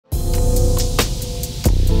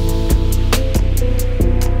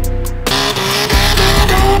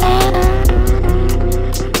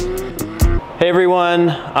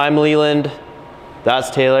everyone, I'm Leland, that's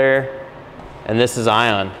Taylor, and this is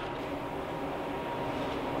Ion.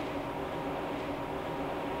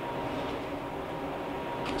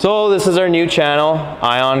 So this is our new channel,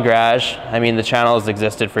 Ion Garage. I mean, the channel has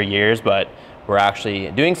existed for years, but we're actually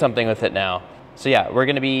doing something with it now. So yeah, we're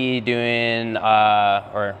gonna be doing,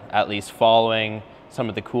 or at least following some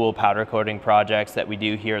of the cool powder coating projects that we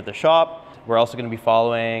do here at the shop. We're also gonna be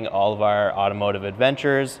following all of our automotive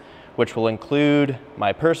adventures, which will include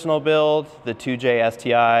my personal build, the 2J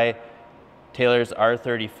STI, Taylor's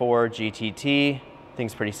R34 GTT,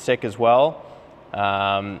 thing's pretty sick as well.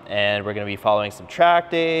 And we're gonna be following some track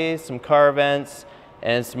days, some car events,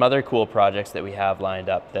 and some other cool projects that we have lined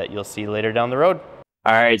up that you'll see later down the road.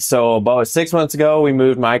 All right, so about 6 months ago, we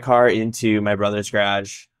moved my car into my brother's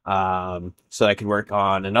garage so I could work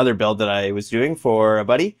on another build that I was doing for a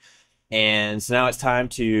buddy. And so now it's time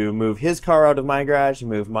to move his car out of my garage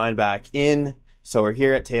and move mine back in. So we're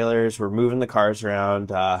here at Taylor's, we're moving the cars around.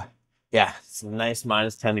 Yeah, it's a nice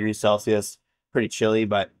minus 10 degrees Celsius, pretty chilly,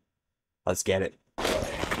 but let's get it.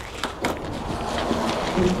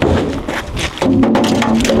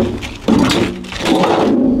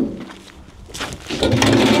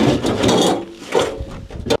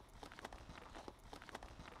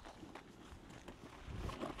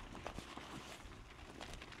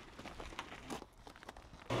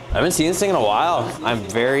 I haven't seen this thing in a while. I'm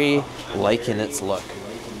very liking its look.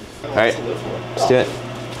 All right, let's do it.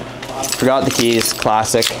 Forgot the keys,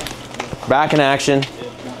 classic. Back in action.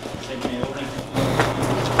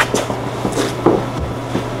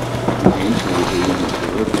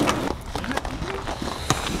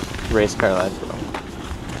 Race car life, bro.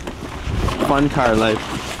 Fun car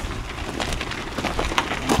life.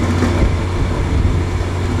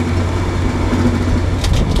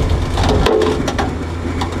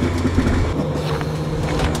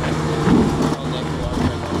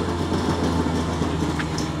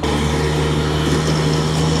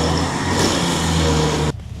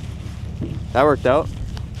 That worked out.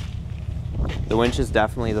 The winch is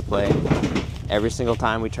definitely the play. Every single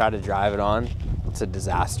time we try to drive it on, it's a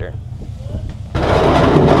disaster.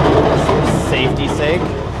 Safety's sake.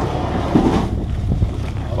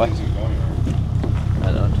 What?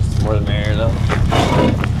 I know, just more the merrier though.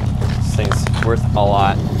 This thing's worth a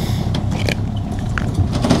lot.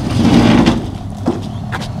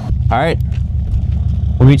 All right,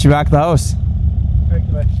 we'll meet you back at the house. All right,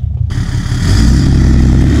 goodbye.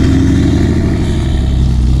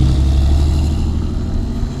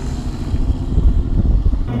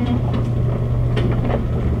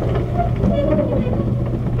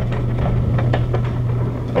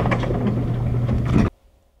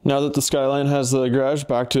 Now that the Skyline has the garage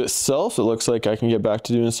back to itself, it looks like I can get back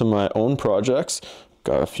to doing some of my own projects.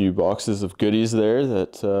 Got a few boxes of goodies there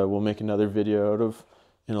that we'll make another video out of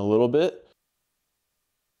in a little bit.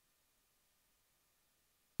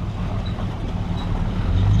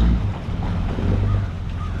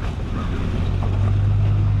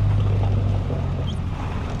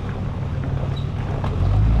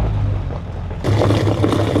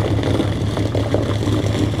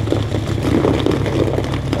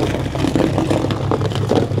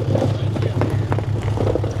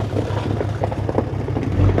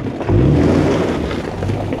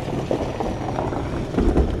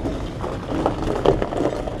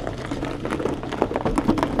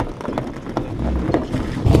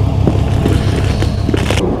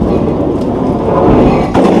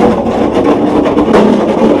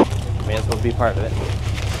 Be part of it.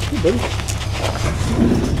 Hey,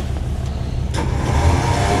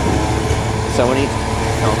 Someone needs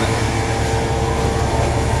helmet.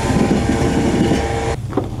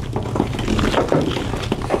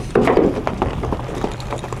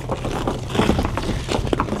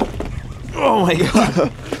 oh my god.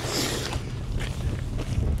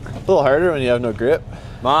 A little harder when you have no grip.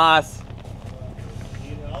 Moss,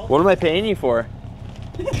 what am I paying you for?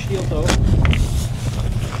 Steel toe.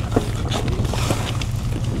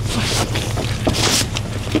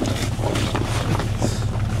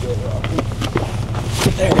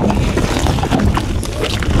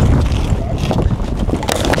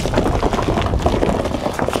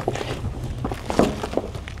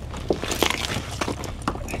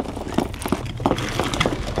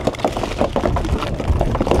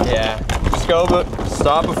 Yeah, just go, but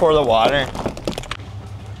stop before the water.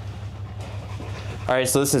 All right,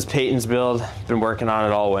 so this is Peyton's build. Been working on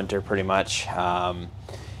it all winter pretty much.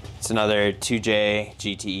 It's another 2J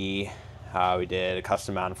GTE. We did a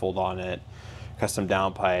custom manifold on it, custom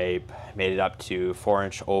downpipe, made it up to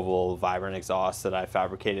 4-inch oval vibrant exhaust that I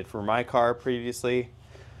fabricated for my car previously.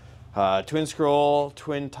 Twin scroll,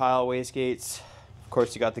 twin tile wastegates,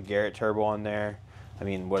 course, you got the Garrett turbo on there. I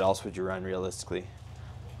mean, what else would you run realistically?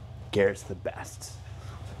 Garrett's the best.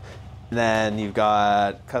 And then you've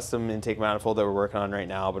got custom intake manifold that we're working on right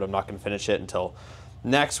now, but I'm not going to finish it until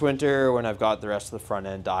next winter when I've got the rest of the front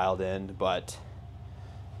end dialed in. But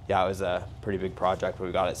yeah, it was a pretty big project, but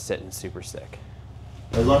we got it sitting super sick.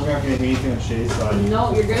 As long as you're not going to do anything on Shay's side.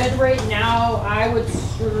 No, you're good right now. I would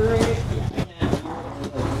straight.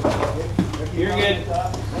 You're good.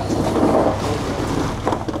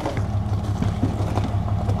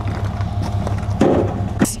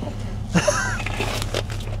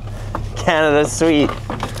 Canada's sweet. All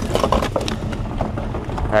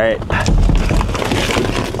right.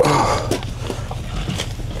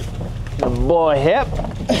 Good boy, hip.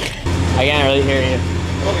 I can't really hear you.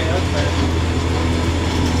 Okay, that's fair.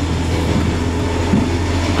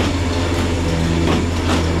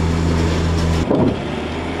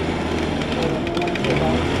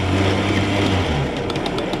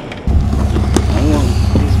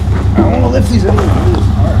 I want to lift these in.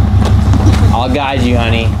 I'll guide you,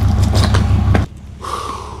 honey.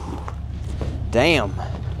 Damn.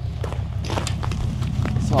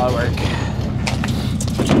 That's a lot of work.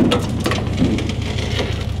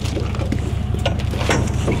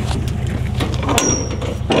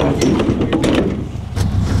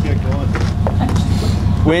 Get going.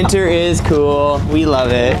 Winter is cool. We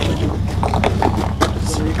love it.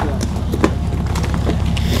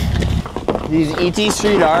 These ET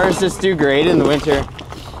Street R's just do great in the winter.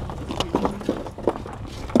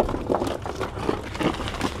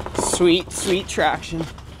 Sweet, sweet traction.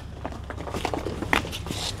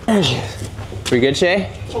 We good,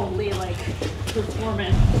 Shay? Totally like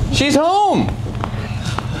performing. She's home!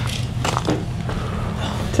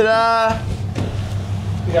 Ta-da!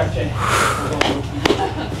 We got Jay.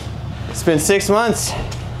 It's been 6 months.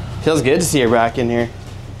 Feels good to see her back in here.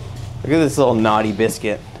 Look at this little naughty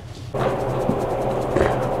biscuit.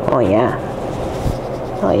 Oh yeah.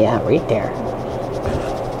 Oh yeah, right there.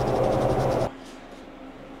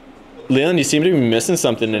 Leland, you seem to be missing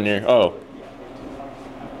something in here. Oh.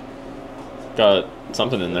 Got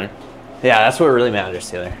something in there. Yeah, that's what really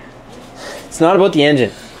matters, Taylor. It's not about the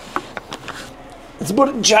engine. It's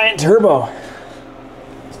about a giant turbo.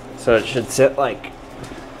 So it should sit like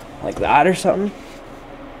that or something.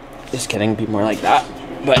 Just kidding, be more like that.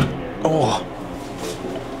 But, oh.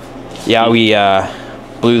 Yeah, we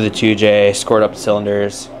blew the 2J, scored up the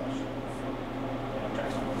cylinders.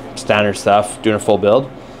 Standard stuff, doing a full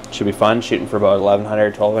build. Should be fun, shooting for about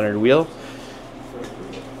 1100, 1200 wheel.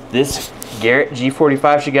 This Garrett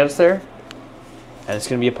G45 should get us there, and it's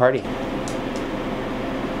gonna be a party.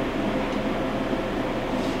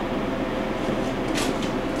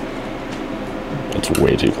 It's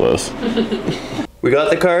way too close. We got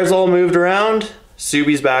the cars all moved around.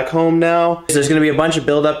 Subi's back home now. There's gonna be a bunch of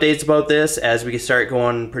build updates about this as we start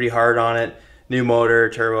going pretty hard on it. New motor,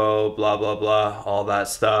 turbo, blah, blah, blah, all that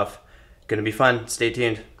stuff. Gonna be fun, stay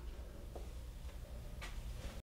tuned.